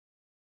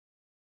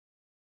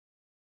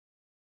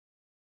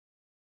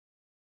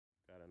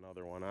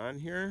Another one on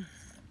here.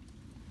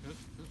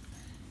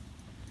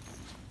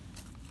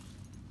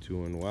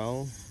 Doing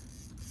well.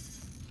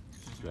 This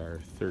is our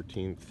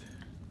 13th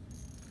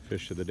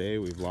fish of the day.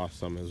 We've lost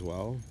some as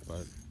well,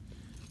 but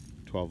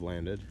 12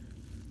 landed.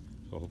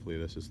 So hopefully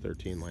this is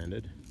 13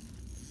 landed.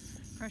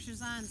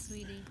 Pressure's on,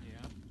 sweetie.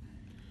 Yeah.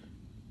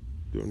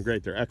 Doing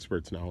great. They're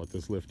experts now with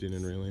this lifting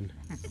and reeling.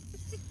 I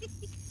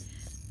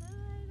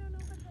don't know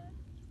about that.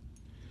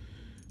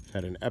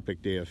 Had an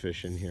epic day of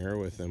fishing here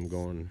with them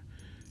going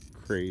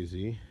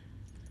crazy.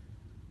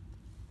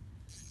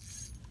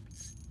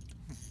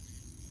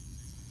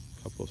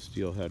 Couple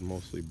steelhead,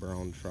 mostly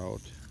brown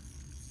trout.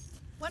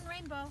 One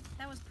rainbow.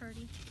 That was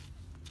pretty.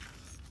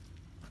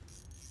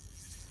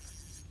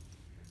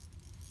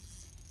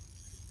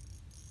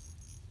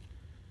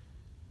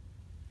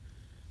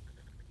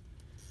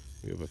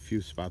 We have a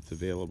few spots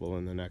available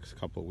in the next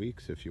couple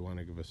weeks. If you want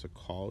to give us a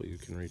call, you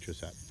can reach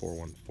us at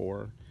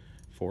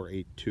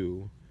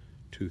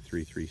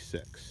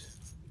 414-482-2336.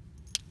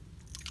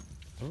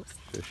 Oh,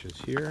 fish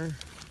is here.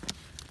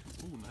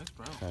 Ooh, nice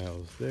brown.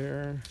 Kyle's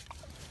there.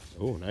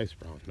 Oh, nice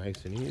brown.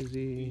 Nice and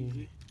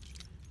easy.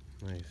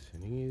 Nice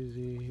and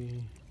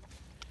easy.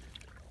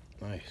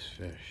 Nice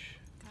fish.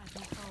 God,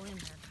 don't fall in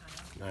there,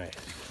 Kyle. Nice.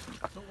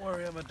 Don't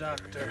worry, I'm a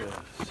doctor.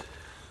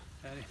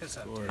 That is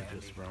a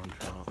Gorgeous brown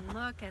trout.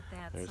 Look at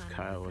that. There's son of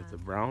Kyle a with the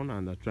gun. brown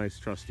on the nice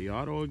trusty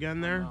auto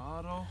again there.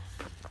 Auto.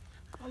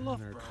 I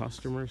love And our browns.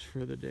 customers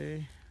for the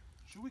day.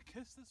 Should we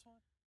kiss this one?